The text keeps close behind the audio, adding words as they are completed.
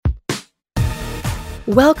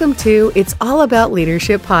Welcome to It's All About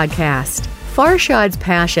Leadership podcast. Farshad's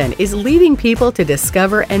passion is leading people to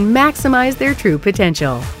discover and maximize their true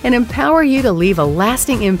potential and empower you to leave a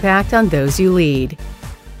lasting impact on those you lead.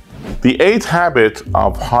 The 8th habit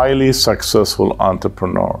of highly successful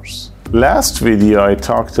entrepreneurs. Last video, I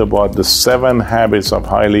talked about the 7 habits of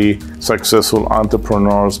highly successful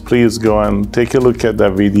entrepreneurs. Please go and take a look at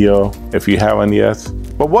that video if you haven't yet.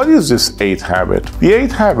 But what is this 8th habit? The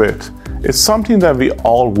 8th habit is something that we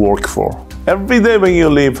all work for. Every day when you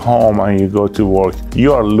leave home and you go to work,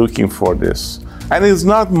 you are looking for this. And it's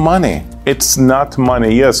not money. It's not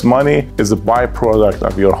money. Yes, money is a byproduct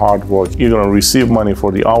of your hard work. You're going to receive money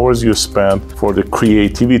for the hours you spend, for the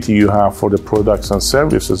creativity you have, for the products and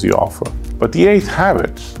services you offer. But the 8th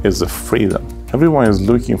habit is the freedom. Everyone is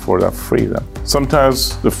looking for that freedom.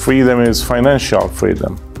 Sometimes the freedom is financial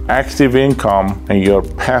freedom. Active income and your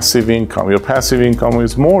passive income. Your passive income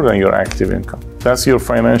is more than your active income. That's your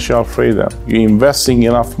financial freedom. You're investing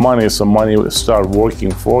enough money so money will start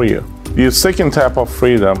working for you. The second type of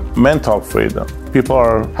freedom, mental freedom. People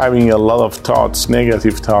are having a lot of thoughts,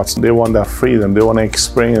 negative thoughts. They want that freedom. They want to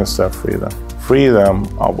experience that freedom. Freedom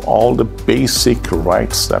of all the basic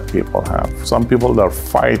rights that people have. Some people are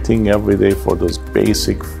fighting every day for those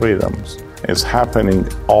basic freedoms. It's happening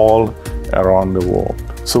all around the world.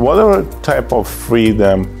 So whatever type of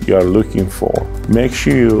freedom you are looking for, make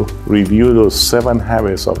sure you review those 7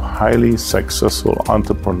 habits of highly successful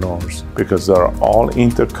entrepreneurs because they're all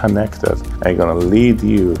interconnected and going to lead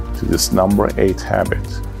you to this number 8 habit,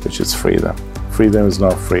 which is freedom. Freedom is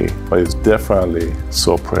not free, but it's definitely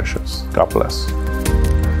so precious. God bless.